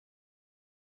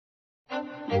It's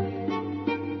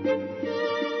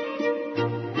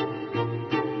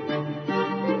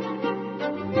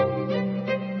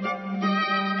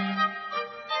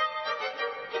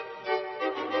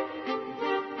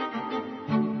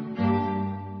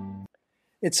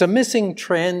a missing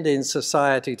trend in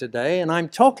society today, and I'm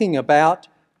talking about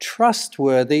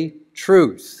trustworthy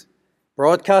truth.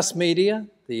 Broadcast media,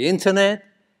 the internet,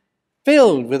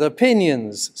 filled with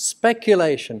opinions,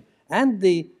 speculation, and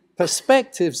the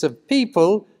perspectives of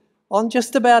people on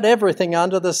just about everything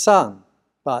under the sun.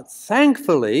 But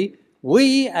thankfully,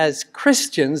 we as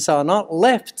Christians are not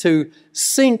left to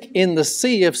sink in the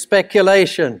sea of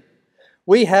speculation.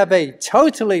 We have a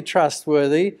totally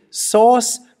trustworthy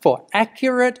source for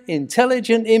accurate,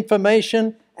 intelligent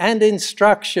information and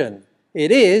instruction.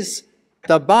 It is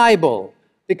the Bible,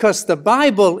 because the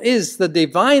Bible is the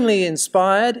divinely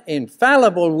inspired,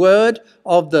 infallible word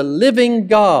of the living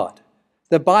God.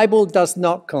 The Bible does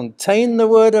not contain the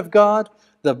Word of God.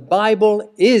 The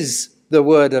Bible is the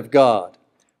Word of God.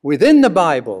 Within the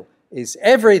Bible is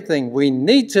everything we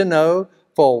need to know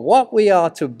for what we are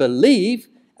to believe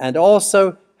and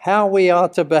also how we are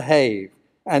to behave.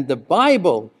 And the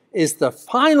Bible is the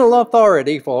final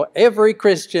authority for every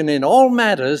Christian in all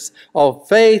matters of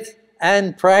faith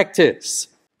and practice.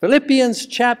 Philippians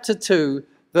chapter 2,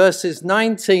 verses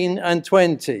 19 and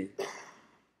 20.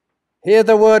 Hear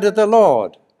the word of the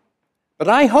Lord. But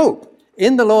I hope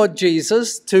in the Lord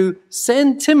Jesus to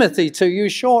send Timothy to you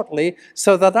shortly,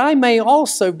 so that I may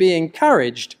also be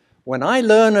encouraged when I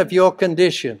learn of your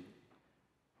condition.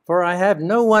 For I have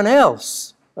no one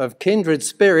else of kindred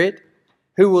spirit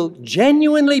who will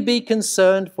genuinely be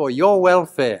concerned for your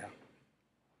welfare.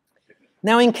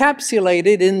 Now,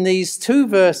 encapsulated in these two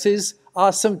verses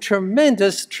are some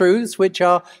tremendous truths which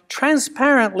are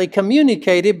transparently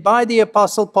communicated by the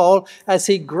Apostle Paul as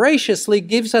he graciously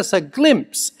gives us a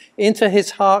glimpse into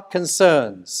his heart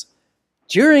concerns.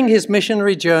 During his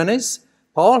missionary journeys,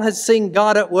 Paul had seen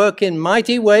God at work in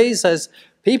mighty ways as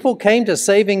people came to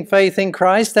saving faith in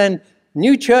Christ, and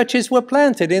new churches were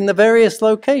planted in the various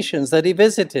locations that he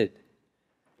visited.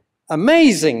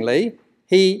 Amazingly,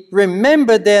 he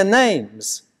remembered their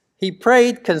names. He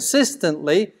prayed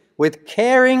consistently with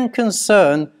caring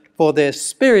concern for their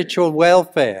spiritual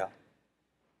welfare.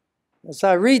 As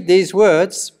I read these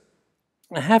words,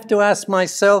 I have to ask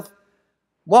myself,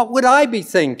 what would I be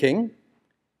thinking?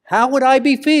 How would I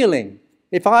be feeling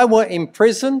if I were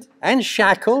imprisoned and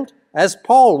shackled, as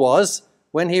Paul was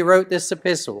when he wrote this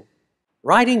epistle?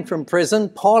 Writing from prison,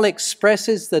 Paul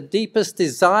expresses the deepest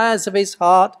desires of his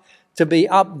heart to be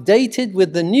updated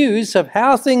with the news of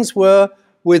how things were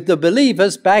with the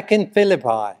believers back in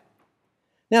Philippi.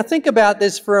 Now think about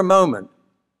this for a moment.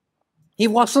 He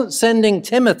wasn't sending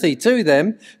Timothy to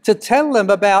them to tell them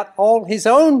about all his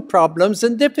own problems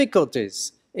and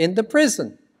difficulties in the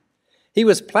prison. He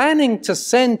was planning to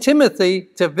send Timothy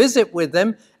to visit with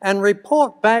them and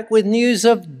report back with news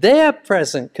of their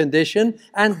present condition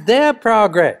and their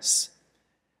progress.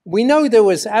 We know there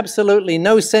was absolutely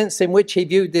no sense in which he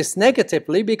viewed this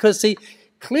negatively, because he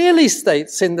clearly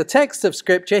states in the text of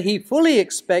Scripture he fully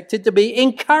expected to be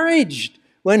encouraged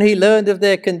when he learned of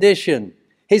their condition.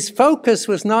 His focus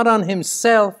was not on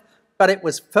himself, but it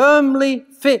was firmly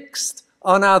fixed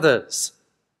on others.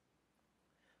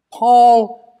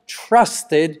 Paul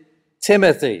trusted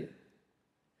Timothy.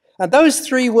 And those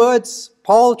three words,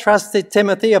 Paul trusted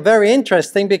Timothy, are very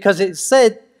interesting, because it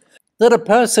said that a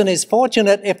person is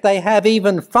fortunate if they have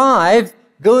even 5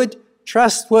 good,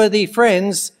 trustworthy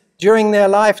friends during their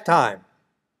lifetime.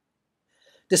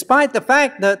 Despite the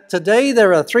fact that today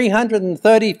there are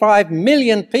 335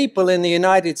 million people in the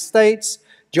United States,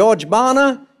 George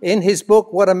Barna, in his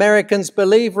book What Americans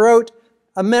Believe, wrote,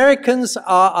 Americans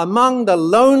are among the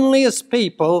loneliest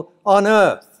people on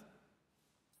earth.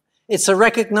 It's a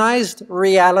recognized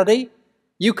reality.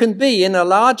 You can be in a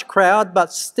large crowd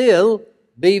but still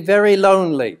be very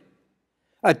lonely.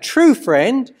 A true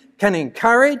friend can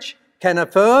encourage, can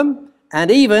affirm,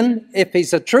 and even, if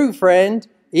he's a true friend,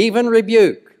 even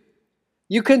rebuke.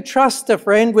 You can trust a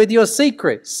friend with your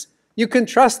secrets. You can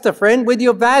trust a friend with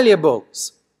your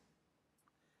valuables.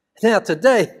 Now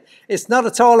today, it's not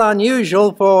at all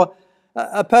unusual for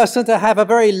a person to have a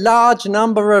very large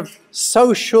number of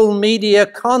social media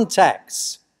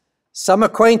contacts, some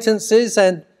acquaintances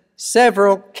and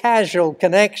several casual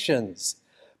connections.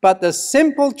 But the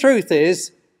simple truth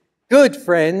is, good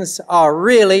friends are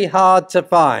really hard to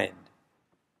find.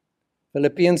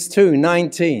 Philippians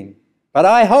 2:19. But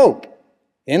I hope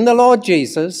in the Lord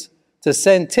Jesus to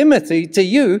send Timothy to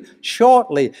you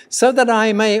shortly, so that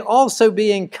I may also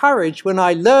be encouraged when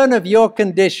I learn of your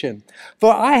condition.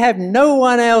 For I have no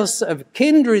one else of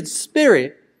kindred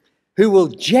spirit who will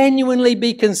genuinely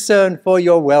be concerned for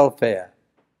your welfare.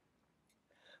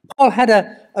 Paul had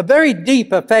a very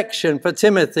deep affection for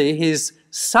Timothy, his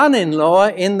son-in-law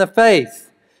in the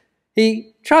faith.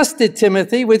 He trusted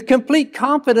Timothy with complete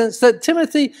confidence that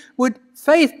Timothy would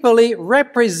faithfully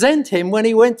represent him when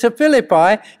he went to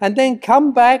Philippi and then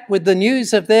come back with the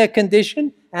news of their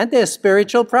condition and their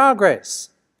spiritual progress.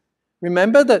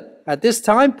 Remember that at this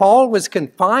time Paul was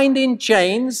confined in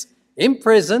chains, in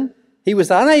prison. He was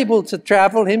unable to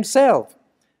travel himself,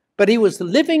 but he was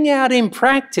living out in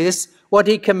practice what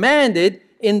he commanded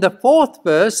in the 4th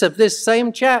verse of this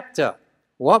same chapter.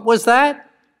 What was that?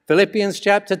 Philippians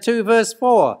chapter 2, verse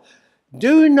 4.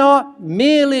 Do not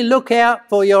merely look out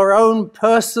for your own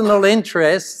personal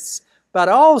interests, but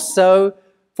also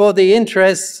for the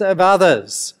interests of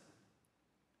others.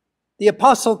 The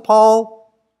Apostle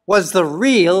Paul was the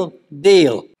real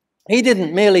deal. He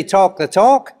didn't merely talk the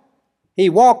talk, he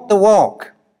walked the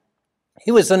walk.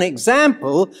 He was an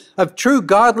example of true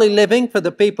godly living for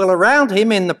the people around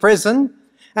him in the prison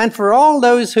and for all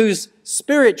those whose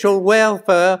spiritual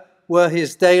welfare were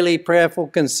his daily prayerful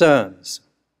concerns.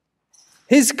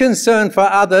 His concern for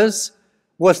others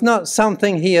was not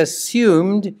something he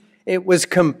assumed, it was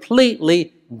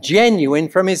completely genuine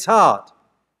from his heart.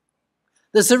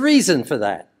 There's a reason for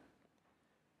that.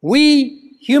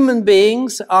 We human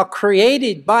beings are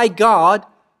created by God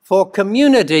for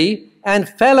community and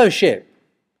fellowship.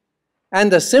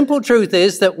 And the simple truth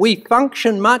is that we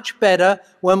function much better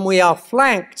when we are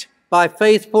flanked by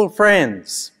faithful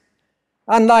friends.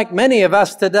 Unlike many of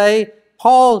us today,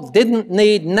 Paul didn't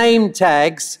need name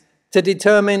tags to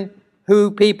determine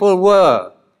who people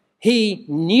were. He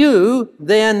knew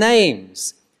their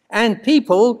names, and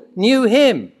people knew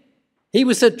him. He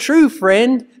was a true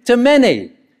friend to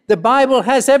many. The Bible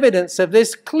has evidence of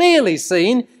this clearly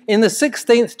seen in the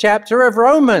 16th chapter of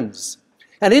Romans.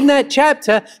 And in that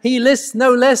chapter, he lists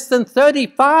no less than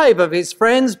 35 of his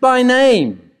friends by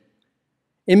name.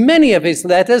 In many of his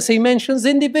letters, he mentions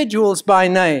individuals by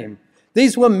name.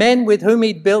 These were men with whom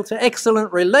he'd built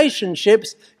excellent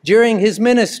relationships during his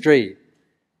ministry.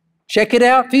 Check it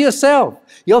out for yourself.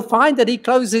 You'll find that he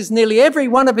closes nearly every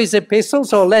one of his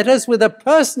epistles or letters with a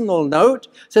personal note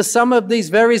to some of these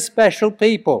very special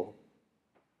people.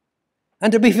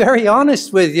 And to be very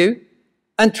honest with you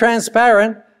and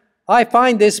transparent, I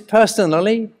find this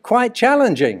personally quite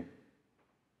challenging.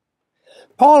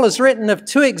 Paul has written of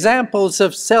 2 examples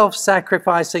of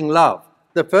self-sacrificing love.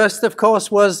 The first, of course,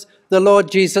 was the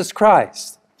Lord Jesus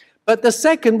Christ. But the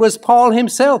second was Paul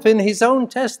himself in his own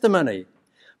testimony.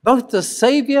 Both the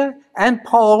Savior and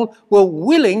Paul were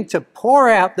willing to pour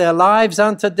out their lives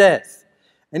unto death.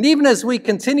 And even as we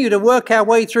continue to work our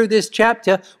way through this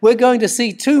chapter, we're going to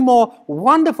see 2 more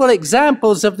wonderful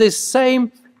examples of this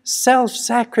same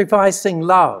self-sacrificing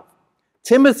love.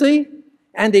 Timothy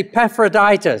and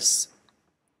Epaphroditus.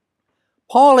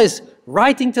 Paul is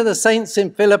writing to the saints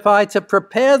in Philippi to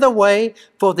prepare the way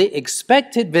for the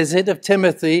expected visit of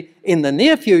Timothy in the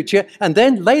near future, and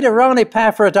then later on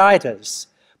Epaphroditus.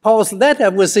 Paul's letter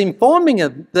was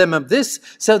informing them of this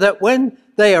so that when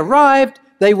they arrived,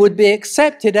 they would be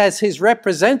accepted as his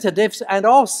representatives and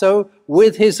also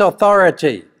with his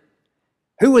authority.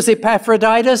 Who was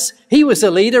Epaphroditus? He was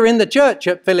a leader in the church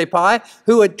at Philippi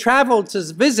who had traveled to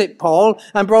visit Paul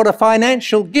and brought a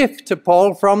financial gift to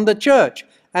Paul from the church,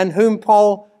 and whom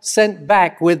Paul sent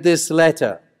back with this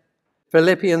letter.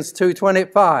 Philippians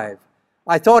 2:25.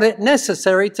 I thought it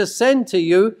necessary to send to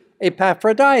you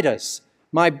Epaphroditus,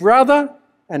 my brother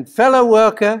and fellow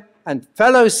worker and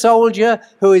fellow soldier,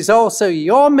 who is also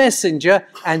your messenger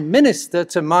and minister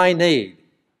to my need.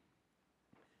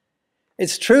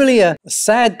 It's truly a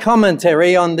sad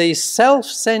commentary on the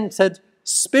self-centered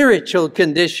spiritual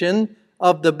condition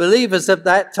of the believers of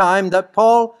that time that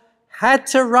Paul had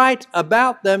to write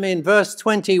about them in verse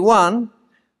 21.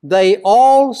 They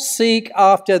all seek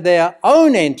after their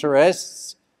own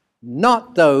interests,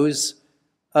 not those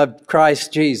of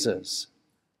Christ Jesus.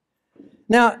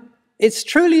 Now, it's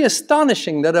truly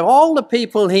astonishing that of all the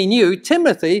people he knew,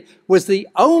 Timothy was the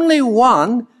only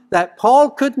one that Paul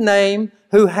could name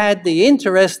who had the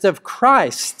interest of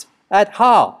Christ at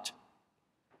heart.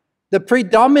 The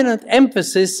predominant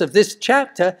emphasis of this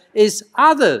chapter is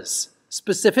others,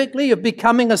 specifically of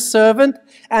becoming a servant,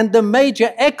 and the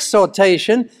major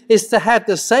exhortation is to have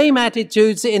the same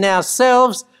attitudes in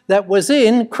ourselves that was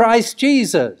in Christ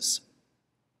Jesus.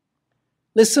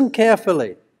 Listen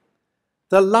carefully.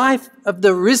 The life of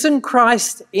the risen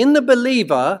Christ in the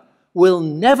believer will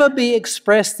never be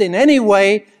expressed in any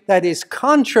way that is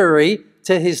contrary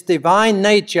to his divine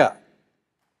nature.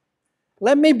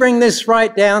 Let me bring this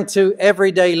right down to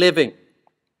everyday living.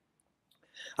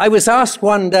 I was asked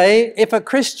one day if a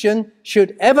Christian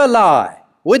should ever lie.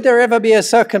 Would there ever be a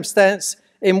circumstance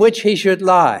in which he should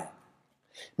lie?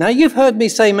 Now, you've heard me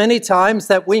say many times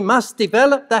that we must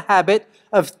develop the habit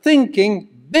of thinking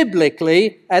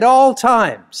biblically at all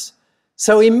times.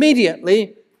 So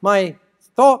immediately, my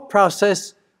thought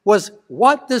process was,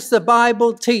 what does the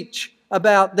Bible teach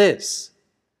about this?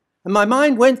 And my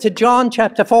mind went to John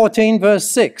chapter 14, verse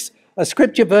 6, a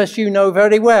scripture verse you know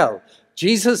very well.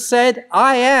 Jesus said,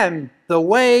 I am the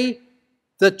way,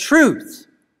 the truth,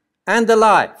 and the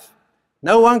life.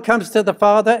 No one comes to the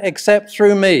Father except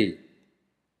through me.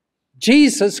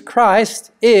 Jesus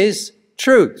Christ is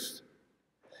truth.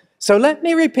 So let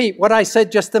me repeat what I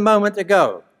said just a moment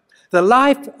ago. The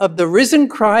life of the risen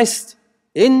Christ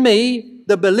in me,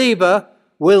 the believer,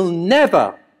 will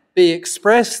never be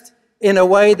expressed in a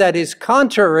way that is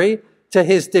contrary to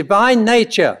his divine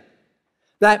nature.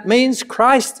 That means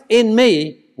Christ in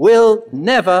me will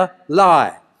never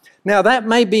lie. Now, that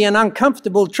may be an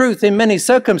uncomfortable truth in many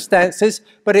circumstances,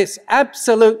 but it's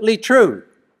absolutely true.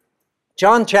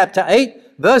 John chapter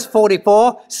 8, verse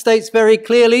 44 states very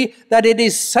clearly that it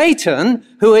is Satan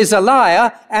who is a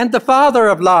liar and the father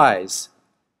of lies.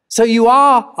 So you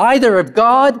are either of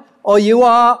God or you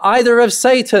are either of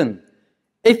Satan.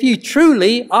 If you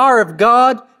truly are of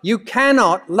God, you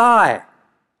cannot lie.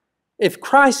 If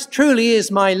Christ truly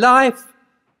is my life,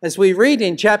 as we read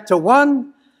in chapter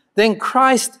 1, then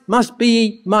Christ must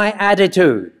be my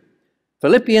attitude.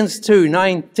 Philippians 2,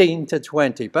 19 to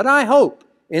 20. But I hope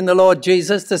in the Lord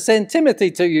Jesus to send Timothy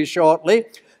to you shortly,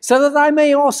 so that I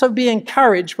may also be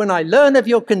encouraged when I learn of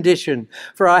your condition.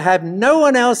 For I have no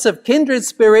one else of kindred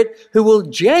spirit who will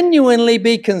genuinely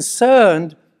be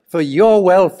concerned for your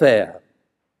welfare.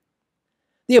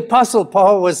 The Apostle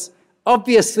Paul was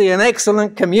obviously an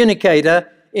excellent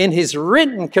communicator in his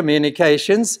written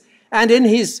communications and in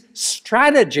his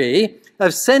strategy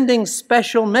of sending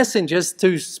special messengers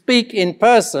to speak in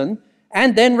person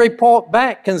and then report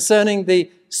back concerning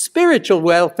the spiritual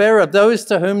welfare of those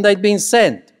to whom they'd been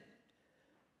sent.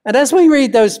 And as we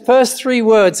read those first three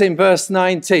words in verse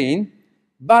 19,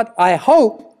 but I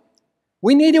hope,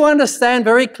 we need to understand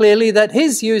very clearly that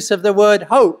his use of the word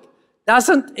hope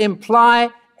doesn't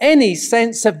imply any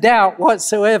sense of doubt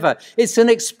whatsoever. It's an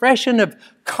expression of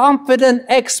confident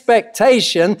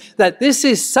expectation that this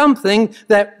is something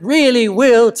that really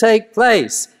will take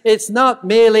place. It's not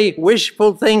merely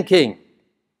wishful thinking.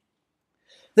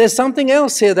 There's something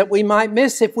else here that we might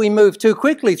miss if we move too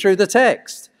quickly through the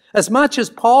text. As much as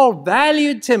Paul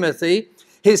valued Timothy,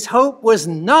 his hope was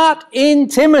not in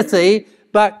Timothy,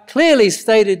 but clearly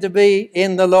stated to be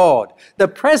in the Lord. The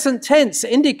present tense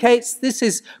indicates this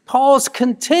is Paul's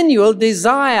continual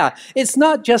desire. It's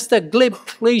not just a glib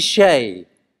cliche.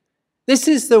 This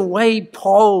is the way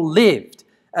Paul lived,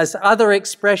 as other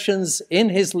expressions in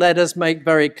his letters make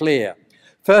very clear.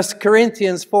 1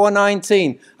 Corinthians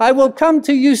 4:19, I will come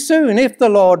to you soon if the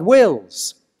Lord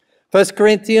wills. 1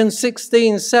 Corinthians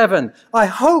 16:7, I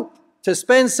hope to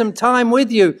spend some time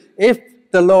with you if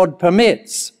the Lord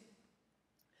permits.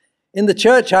 In the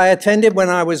church I attended when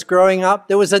I was growing up,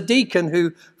 there was a deacon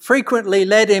who frequently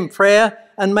led in prayer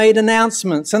and made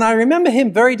announcements. And I remember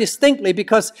him very distinctly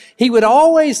because he would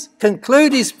always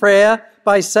conclude his prayer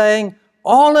by saying,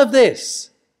 all of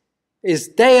this is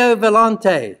Deo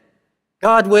volente,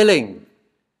 God willing.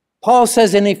 Paul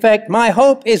says, in effect, my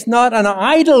hope is not an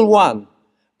idle one,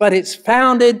 but it's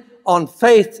founded on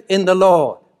faith in the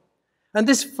Lord. And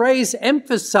this phrase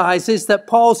emphasizes that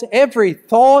Paul's every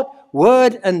thought,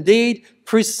 word, and deed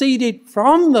proceeded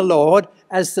from the Lord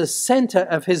as the center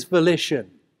of his volition.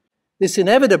 This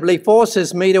inevitably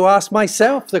forces me to ask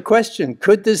myself the question,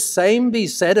 could the same be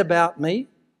said about me?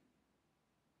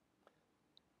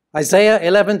 Isaiah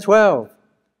 11:12.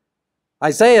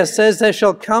 Isaiah says, there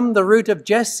shall come the root of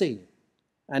Jesse,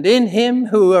 and in him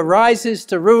who arises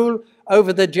to rule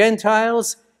over the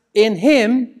Gentiles, in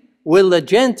him will the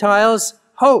Gentiles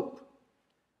hope.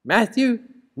 Matthew,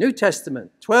 New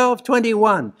Testament,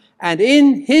 12:21. And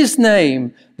in his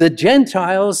name the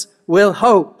Gentiles will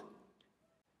hope.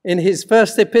 In his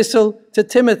first epistle to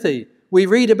Timothy, we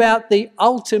read about the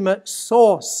ultimate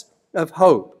source of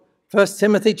hope. 1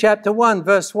 Timothy chapter 1,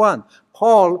 verse 1.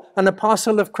 Paul, an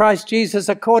apostle of Christ Jesus,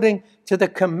 according to the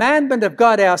commandment of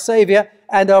God our Savior,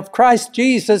 and of Christ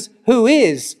Jesus, who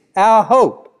is our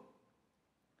hope.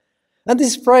 And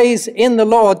this phrase, in the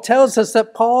Lord, tells us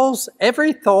that Paul's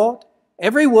every thought,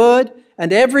 every word,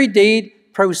 and every deed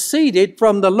proceeded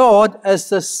from the Lord as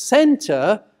the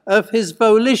center of his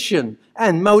volition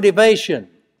and motivation.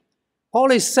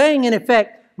 Paul is saying, in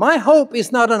effect, my hope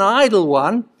is not an idle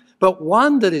one, but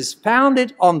one that is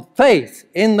founded on faith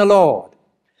in the Lord.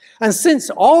 And since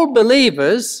all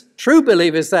believers, true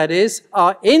believers that is,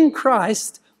 are in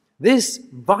Christ, this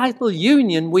vital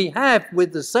union we have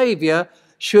with the Savior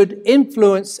should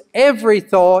influence every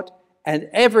thought and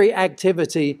every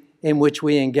activity in which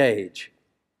we engage.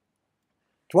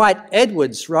 Dwight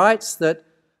Edwards writes that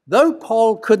though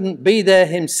Paul couldn't be there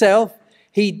himself,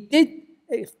 he did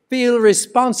feel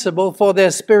responsible for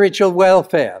their spiritual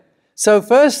welfare. So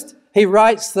first, he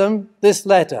writes them this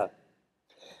letter.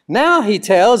 Now he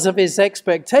tells of his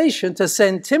expectation to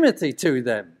send Timothy to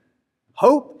them.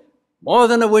 Hope, more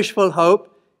than a wishful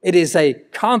hope, it is a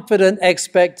confident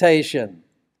expectation.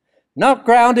 Not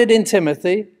grounded in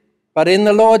Timothy, but in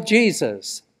the Lord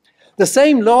Jesus. The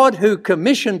same Lord who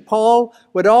commissioned Paul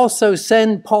would also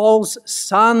send Paul's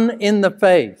son in the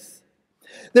faith.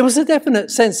 There was a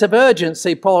definite sense of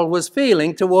urgency Paul was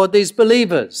feeling toward these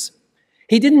believers.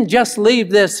 He didn't just leave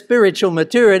their spiritual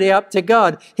maturity up to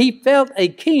God. He felt a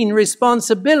keen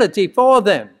responsibility for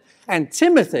them. And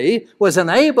Timothy was an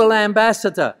able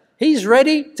ambassador. He's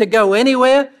ready to go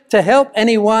anywhere, to help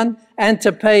anyone, and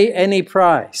to pay any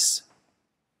price.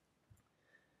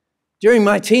 During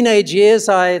my teenage years,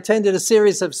 I attended a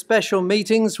series of special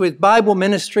meetings with Bible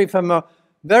ministry from a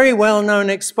very well-known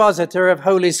expositor of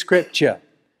Holy Scripture.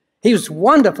 He was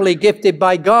wonderfully gifted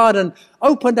by God and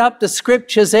opened up the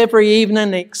Scriptures every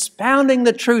evening, expounding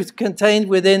the truth contained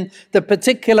within the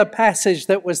particular passage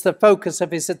that was the focus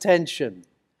of his attention.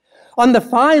 On the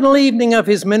final evening of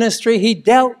his ministry, he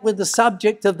dealt with the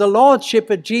subject of the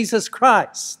Lordship of Jesus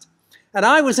Christ. And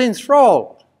I was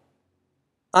enthralled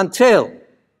until,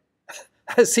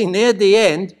 as he neared the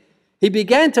end, he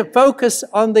began to focus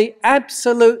on the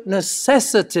absolute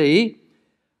necessity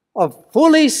of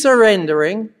fully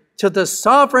surrendering to the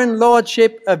sovereign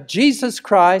lordship of Jesus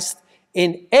Christ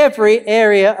in every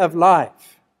area of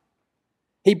life.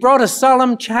 He brought a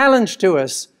solemn challenge to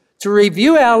us to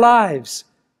review our lives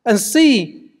and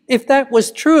see if that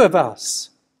was true of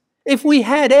us. If we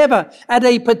had ever, at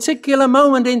a particular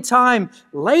moment in time,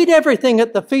 laid everything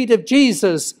at the feet of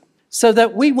Jesus so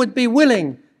that we would be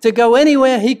willing to go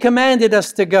anywhere he commanded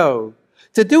us to go,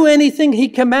 to do anything he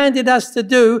commanded us to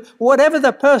do, whatever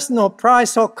the personal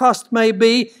price or cost may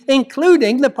be,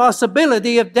 including the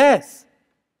possibility of death.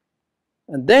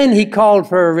 And then he called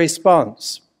for a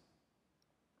response.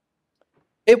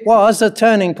 It was a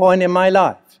turning point in my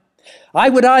life. I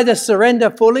would either surrender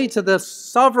fully to the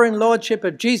sovereign lordship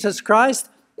of Jesus Christ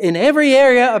in every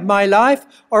area of my life,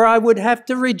 or I would have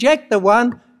to reject the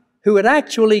one who had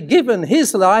actually given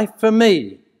his life for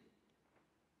me.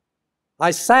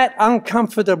 I sat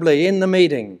uncomfortably in the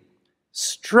meeting,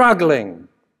 struggling.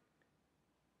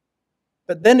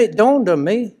 But then it dawned on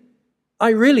me, I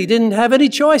really didn't have any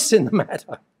choice in the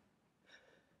matter.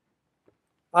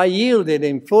 I yielded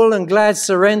in full and glad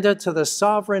surrender to the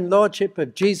sovereign lordship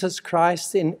of Jesus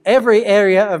Christ in every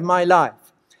area of my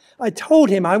life. I told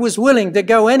him I was willing to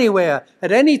go anywhere,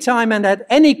 at any time and at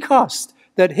any cost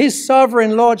that his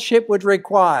sovereign lordship would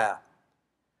require.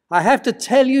 I have to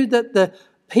tell you that the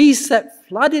peace that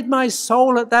flooded my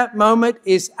soul at that moment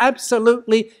is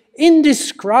absolutely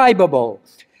indescribable.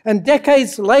 And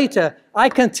decades later, I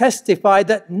can testify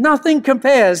that nothing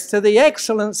compares to the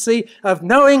excellency of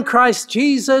knowing Christ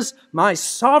Jesus, my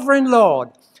sovereign Lord,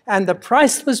 and the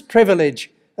priceless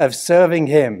privilege of serving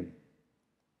him.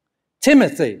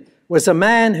 Timothy was a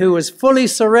man who was fully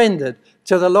surrendered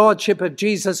to the lordship of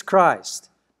Jesus Christ.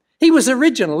 He was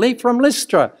originally from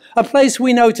Lystra, a place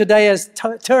we know today as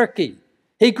Turkey.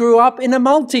 He grew up in a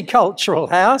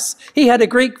multicultural house. He had a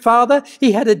Greek father,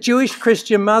 he had a Jewish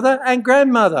Christian mother and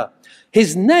grandmother.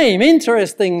 His name,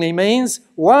 interestingly, means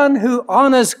one who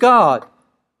honors God.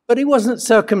 But he wasn't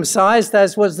circumcised,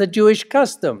 as was the Jewish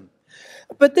custom.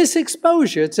 But this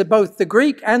exposure to both the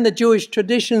Greek and the Jewish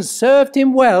traditions served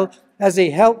him well as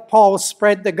he helped Paul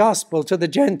spread the gospel to the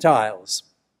Gentiles.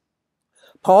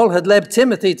 Paul had led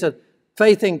Timothy to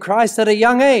faith in Christ at a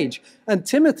young age, and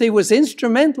Timothy was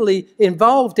instrumentally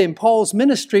involved in Paul's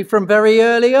ministry from very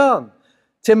early on.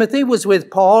 Timothy was with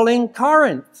Paul in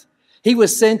Corinth. He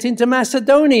was sent into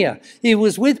Macedonia. He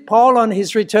was with Paul on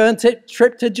his return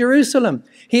trip to Jerusalem.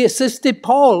 He assisted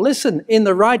Paul, listen, in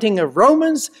the writing of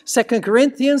Romans, 2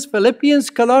 Corinthians,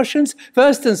 Philippians, Colossians,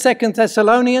 1 and 2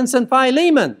 Thessalonians, and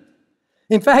Philemon.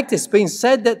 In fact, it's been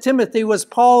said that Timothy was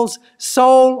Paul's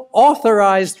sole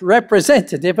authorized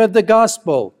representative of the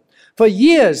gospel. For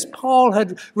years, Paul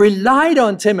had relied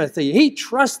on Timothy. He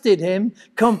trusted him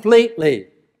completely.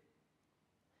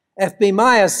 F.B.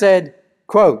 Meyer said,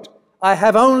 quote, "I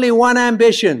have only one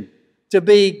ambition, to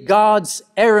be God's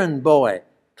errand boy,"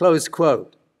 close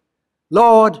quote.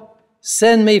 Lord,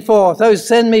 send me forth. Oh,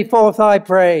 send me forth, I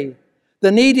pray.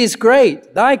 The need is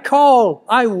great. Thy call,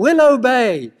 I will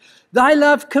obey. Thy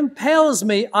love compels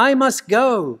me. I must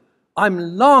go.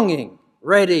 I'm longing,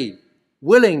 ready,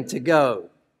 willing to go.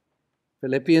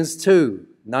 Philippians 2,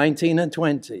 19 and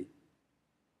 20.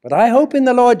 But I hope in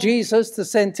the Lord Jesus to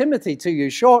send Timothy to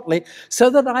you shortly, so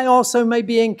that I also may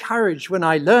be encouraged when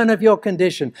I learn of your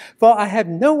condition. For I have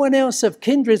no one else of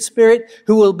kindred spirit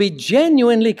who will be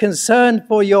genuinely concerned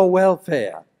for your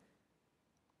welfare.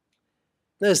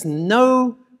 There's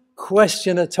no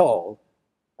question at all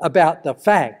about the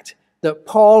fact that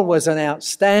Paul was an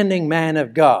outstanding man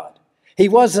of God. He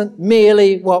wasn't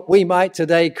merely what we might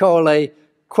today call a,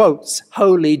 quotes,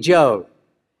 holy Joe.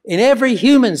 In every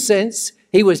human sense,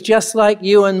 he was just like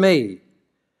you and me.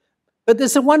 But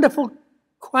there's a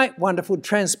quite wonderful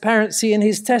transparency in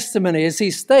his testimony as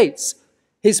he states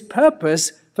his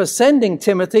purpose for sending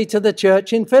Timothy to the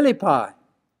church in Philippi,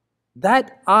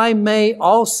 that I may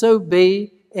also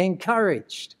be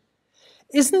encouraged.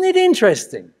 Isn't it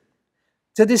interesting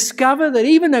to discover that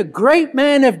even a great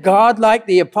man of God like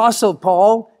the Apostle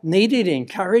Paul needed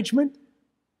encouragement?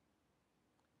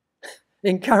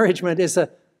 Encouragement is a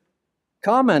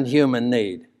common human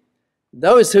need.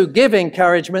 Those who give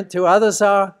encouragement to others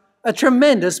are a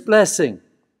tremendous blessing.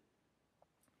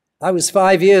 I was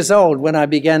 5 years old when I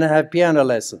began to have piano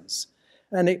lessons,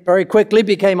 and it very quickly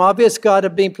became obvious God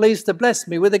had been pleased to bless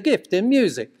me with a gift in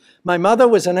music. My mother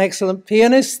was an excellent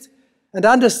pianist and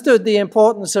understood the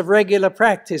importance of regular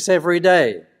practice every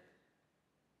day.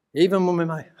 Even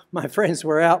when my friends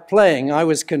were out playing, I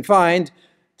was confined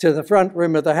to the front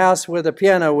room of the house where the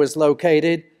piano was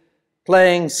located,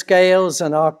 playing scales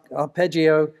and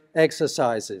arpeggio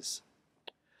exercises.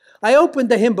 I opened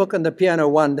the hymn book on the piano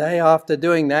one day after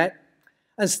doing that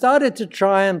and started to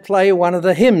try and play one of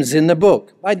the hymns in the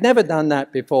book. I'd never done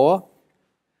that before.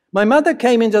 My mother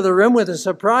came into the room with a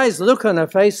surprised look on her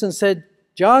face and said,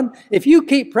 "John, if you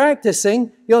keep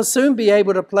practicing, you'll soon be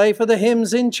able to play for the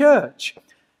hymns in church."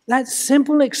 That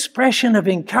simple expression of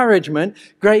encouragement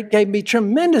gave me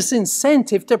tremendous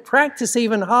incentive to practice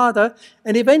even harder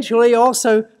and eventually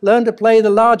also learn to play the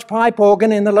large pipe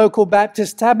organ in the local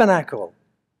Baptist tabernacle.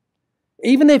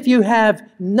 Even if you have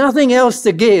nothing else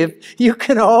to give, you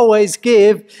can always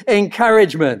give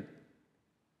encouragement.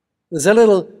 There's a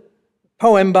little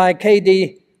poem by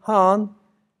K.D. Hahn.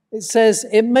 It says,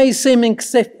 "It may seem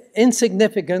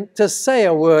insignificant to say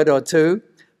a word or two,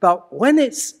 but when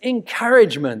it's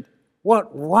encouragement,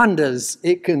 what wonders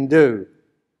it can do."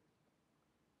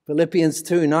 Philippians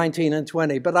 2, 19 and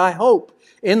 20. But I hope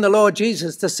in the Lord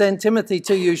Jesus to send Timothy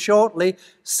to you shortly,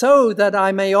 so that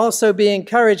I may also be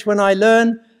encouraged when I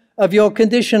learn of your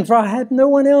condition. For I have no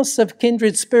one else of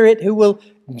kindred spirit who will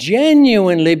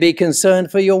genuinely be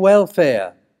concerned for your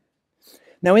welfare.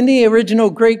 Now, in the original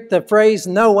Greek, the phrase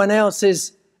 "no one else"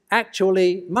 is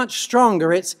actually much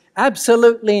stronger. It's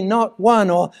absolutely not one,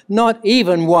 or not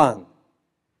even one.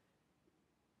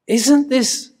 Isn't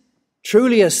this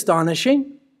truly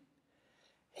astonishing?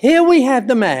 Here we have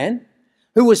the man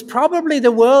who was probably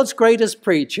the world's greatest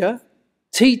preacher,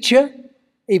 teacher,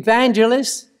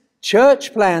 evangelist,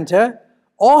 church planter,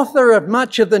 author of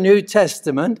much of the New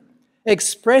Testament,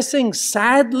 expressing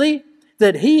sadly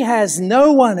that he has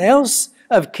no one else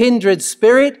of kindred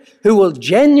spirit who will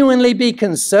genuinely be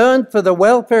concerned for the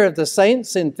welfare of the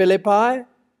saints in Philippi.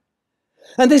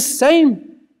 And this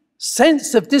same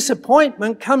sense of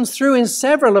disappointment comes through in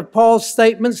several of Paul's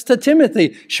statements to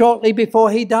Timothy shortly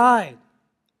before he died.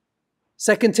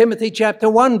 2 Timothy chapter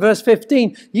 1, verse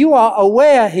 15, "You are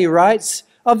aware," he writes,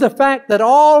 "of the fact that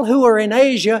all who were in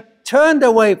Asia turned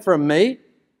away from me,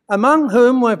 among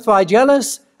whom were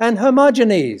Phygelus and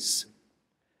Hermogenes."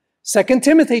 2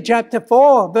 Timothy chapter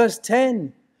 4, verse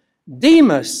 10,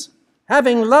 "Demas,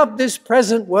 having loved this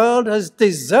present world, has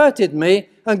deserted me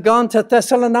and gone to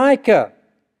Thessalonica.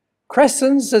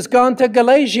 Crescens has gone to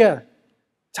Galatia,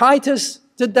 Titus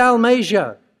to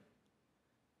Dalmatia."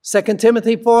 2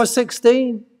 Timothy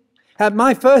 4:16, "At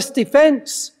my first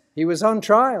defense," he was on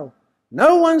trial,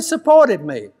 "no one supported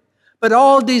me, but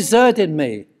all deserted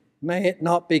me. May it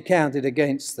not be counted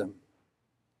against them."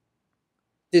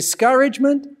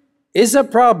 Discouragement is a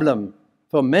problem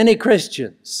for many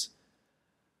Christians.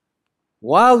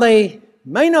 While they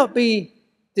may not be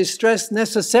distressed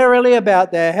necessarily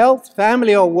about their health,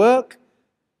 family, or work,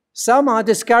 some are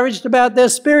discouraged about their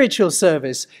spiritual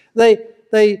service.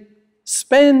 They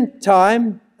spend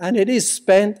time, and it is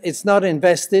spent, it's not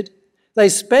invested, They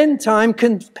spend time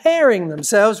comparing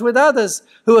themselves with others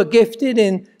who are gifted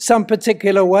in some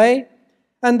particular way,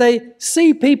 and they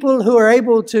see people who are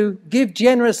able to give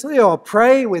generously or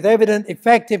pray with evident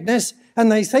effectiveness,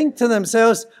 and they think to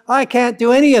themselves, I can't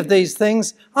do any of these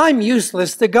things. I'm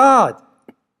useless to God.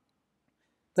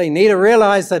 They need to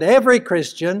realize that every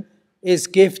Christian is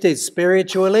gifted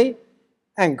spiritually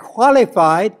and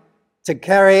qualified to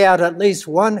carry out at least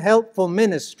one helpful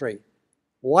ministry.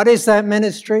 What is that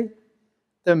ministry?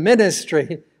 The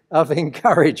ministry of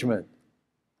encouragement.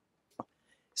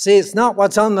 See, it's not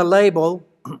what's on the label,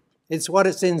 it's what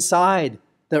is inside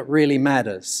that really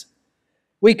matters.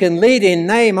 We can lead in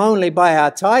name only by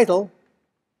our title,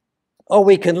 or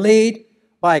we can lead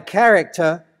by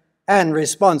character and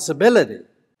responsibility.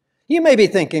 You may be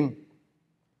thinking,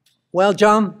 well,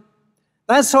 John,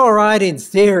 that's all right in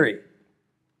theory.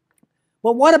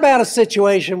 But what about a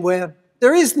situation where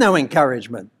there is no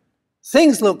encouragement?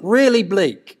 Things look really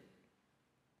bleak.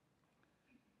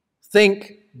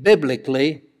 Think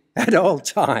biblically at all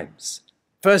times.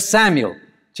 1 Samuel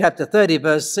chapter 30,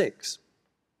 verse 6.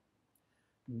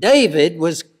 David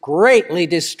was greatly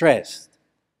distressed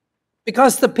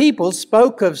because the people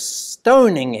spoke of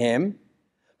stoning him,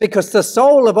 because the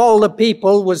soul of all the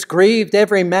people was grieved,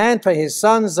 every man for his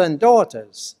sons and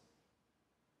daughters.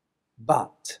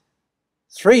 But,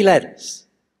 3 letters,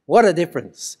 what a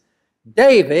difference.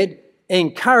 David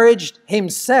encouraged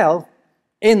himself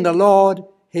in the Lord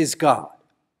his God.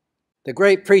 The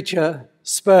great preacher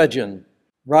Spurgeon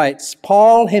writes,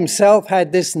 Paul himself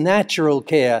had this natural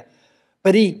care,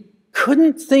 but he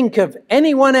couldn't think of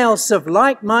anyone else of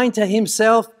like mind to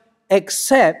himself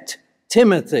except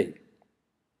Timothy.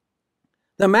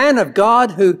 The man of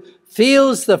God who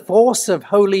feels the force of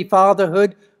holy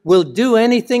fatherhood will do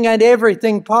anything and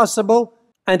everything possible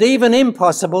and even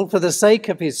impossible for the sake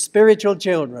of his spiritual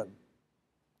children.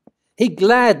 He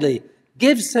gladly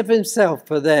gives of himself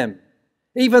for them,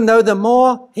 even though the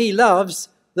more he loves,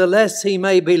 the less he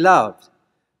may be loved.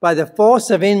 By the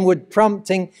force of inward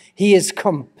prompting, he is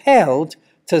compelled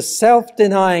to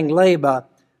self-denying labor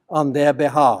on their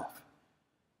behalf.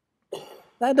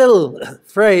 That little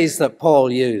phrase that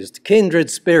Paul used, kindred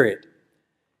spirit,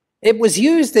 it was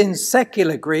used in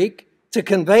secular Greek to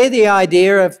convey the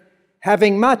idea of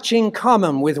having much in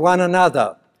common with one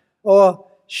another or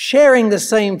sharing the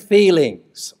same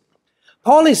feelings.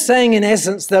 Paul is saying in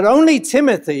essence that only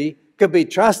Timothy could be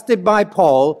trusted by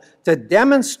Paul to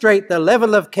demonstrate the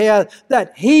level of care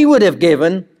that he would have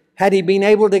given had he been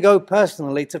able to go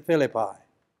personally to Philippi.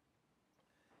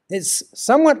 It's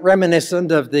somewhat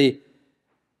reminiscent of the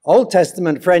Old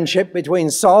Testament friendship between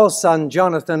Saul's son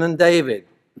Jonathan and David.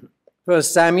 1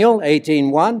 Samuel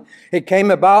 18:1, it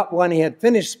came about when he had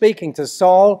finished speaking to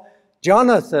Saul,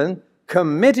 Jonathan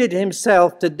committed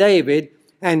himself to David,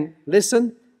 and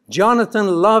listen, Jonathan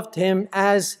loved him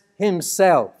as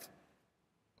himself.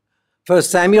 1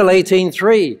 Samuel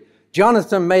 18:3,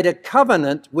 Jonathan made a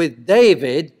covenant with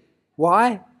David.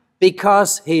 Why?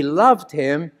 Because he loved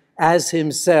him as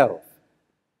himself.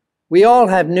 We all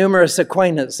have numerous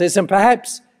acquaintances and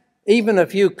perhaps even a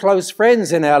few close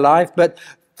friends in our life, but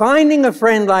finding a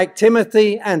friend like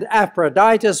Timothy and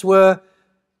Epaphroditus were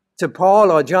to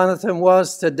Paul, or Jonathan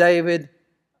was to David,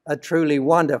 a truly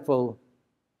wonderful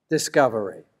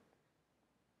discovery.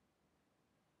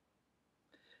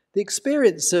 The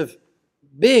experience of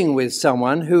being with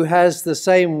someone who has the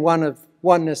same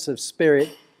oneness of spirit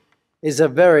is a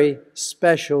very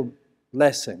special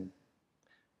blessing.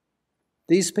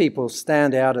 These people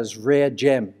stand out as rare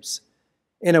gems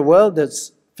in a world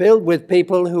that's filled with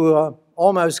people who are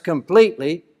almost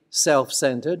completely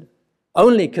self-centered,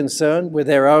 only concerned with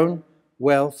their own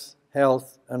wealth,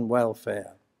 health, and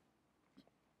welfare.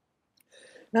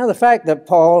 Now, the fact that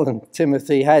Paul and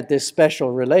Timothy had this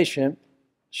special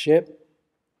relationship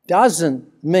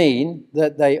doesn't mean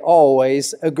that they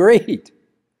always agreed.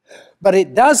 But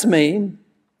it does mean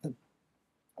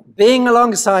being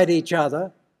alongside each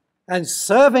other and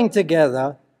serving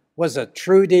together was a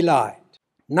true delight.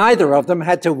 Neither of them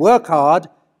had to work hard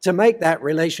to make that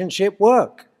relationship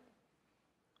work.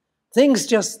 Things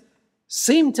just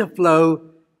seemed to flow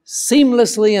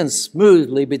seamlessly and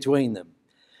smoothly between them.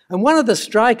 And one of the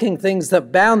striking things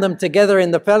that bound them together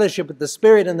in the fellowship of the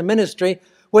Spirit and the ministry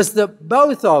was that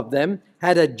both of them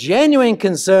had a genuine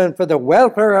concern for the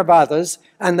welfare of others,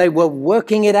 and they were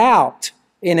working it out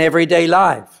in everyday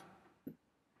life.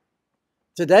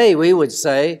 Today, we would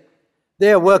say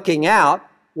they're working out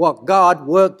what God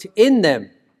worked in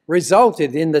them,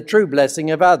 resulted in the true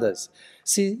blessing of others.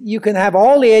 See, you can have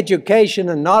all the education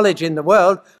and knowledge in the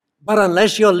world, but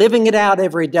unless you're living it out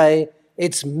every day,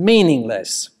 it's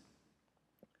meaningless.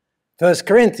 1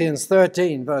 Corinthians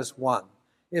 13, verse 1.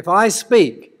 If I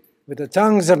speak with the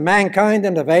tongues of mankind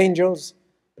and of angels,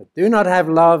 but do not have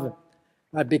love,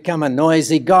 I become a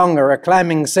noisy gong or a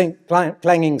clanging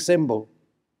cymbal.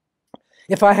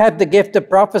 If I have the gift of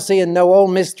prophecy and know all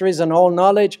mysteries and all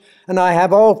knowledge, and I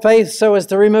have all faith so as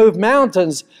to remove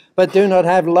mountains, but do not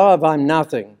have love, I'm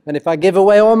nothing. And if I give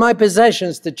away all my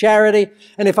possessions to charity,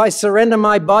 and if I surrender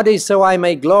my body so I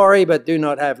may glory, but do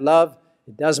not have love,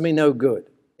 it does me no good.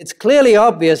 It's clearly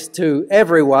obvious to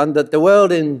everyone that the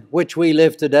world in which we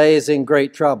live today is in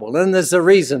great trouble, and there's a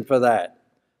reason for that.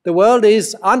 The world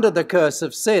is under the curse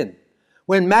of sin.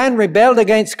 When man rebelled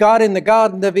against God in the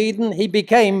Garden of Eden, he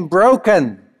became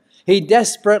broken. He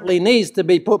desperately needs to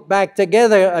be put back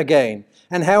together again.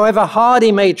 And however hard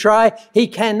he may try, he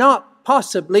cannot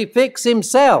possibly fix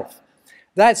himself.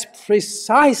 That's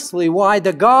precisely why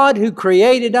the God who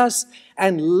created us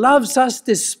and loves us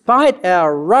despite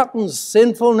our rotten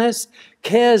sinfulness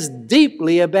cares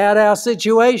deeply about our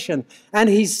situation. And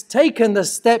he's taken the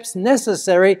steps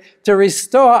necessary to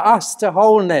restore us to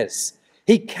wholeness.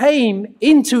 He came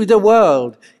into the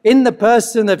world in the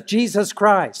person of Jesus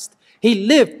Christ. He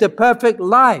lived a perfect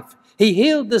life. He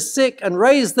healed the sick and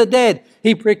raised the dead.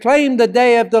 He proclaimed the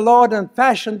day of the Lord and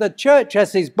fashioned the church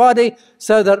as his body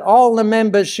so that all the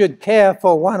members should care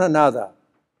for one another.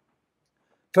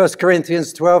 1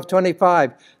 Corinthians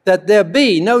 12:25, that there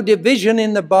be no division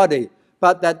in the body,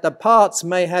 but that the parts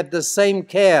may have the same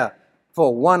care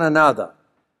for one another.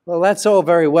 Well, that's all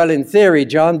very well in theory,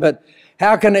 John, but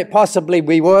how can it possibly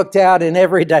be worked out in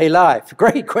everyday life?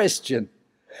 Great question.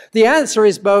 The answer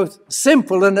is both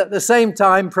simple and at the same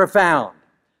time profound.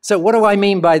 So what do I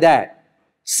mean by that?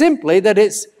 Simply that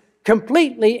it's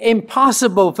completely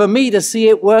impossible for me to see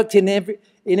it worked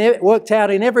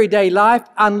out in everyday life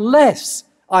unless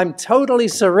I'm totally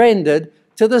surrendered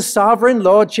to the sovereign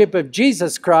lordship of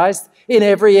Jesus Christ in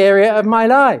every area of my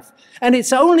life. And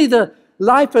it's only the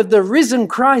life of the risen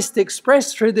Christ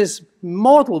expressed through this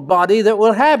mortal body that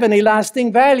will have any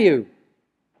lasting value.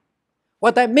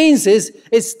 What that means is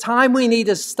it's time we need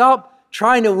to stop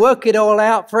trying to work it all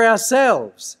out for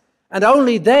ourselves. And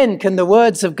only then can the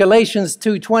words of Galatians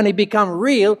 2:20 become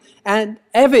real and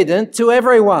evident to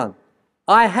everyone.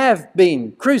 I have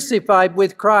been crucified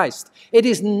with Christ. It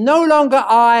is no longer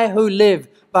I who live,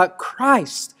 but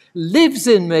Christ lives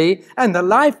in me, and the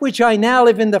life which I now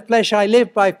live in the flesh, I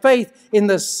live by faith in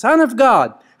the Son of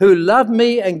God, who loved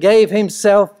me and gave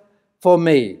himself for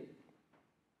me.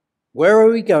 Where are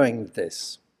we going with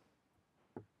this?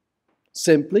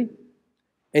 Simply,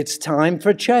 it's time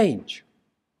for change.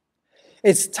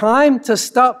 It's time to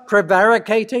stop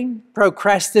prevaricating,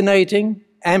 procrastinating,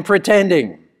 and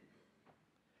pretending.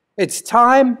 It's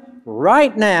time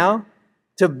right now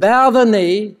to bow the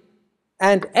knee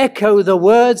and echo the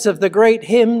words of the great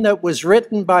hymn that was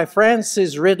written by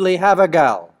Francis Ridley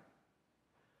Havergal.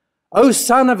 O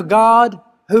Son of God,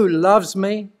 who loves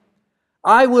me,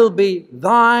 I will be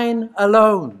thine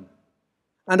alone,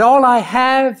 and all I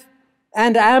have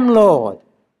and am, Lord,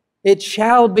 it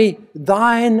shall be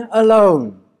thine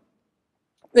alone.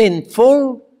 In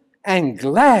full and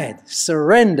glad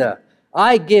surrender,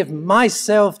 I give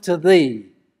myself to thee,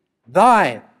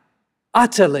 thine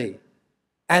utterly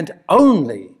and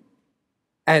only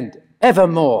and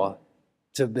evermore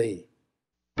to be.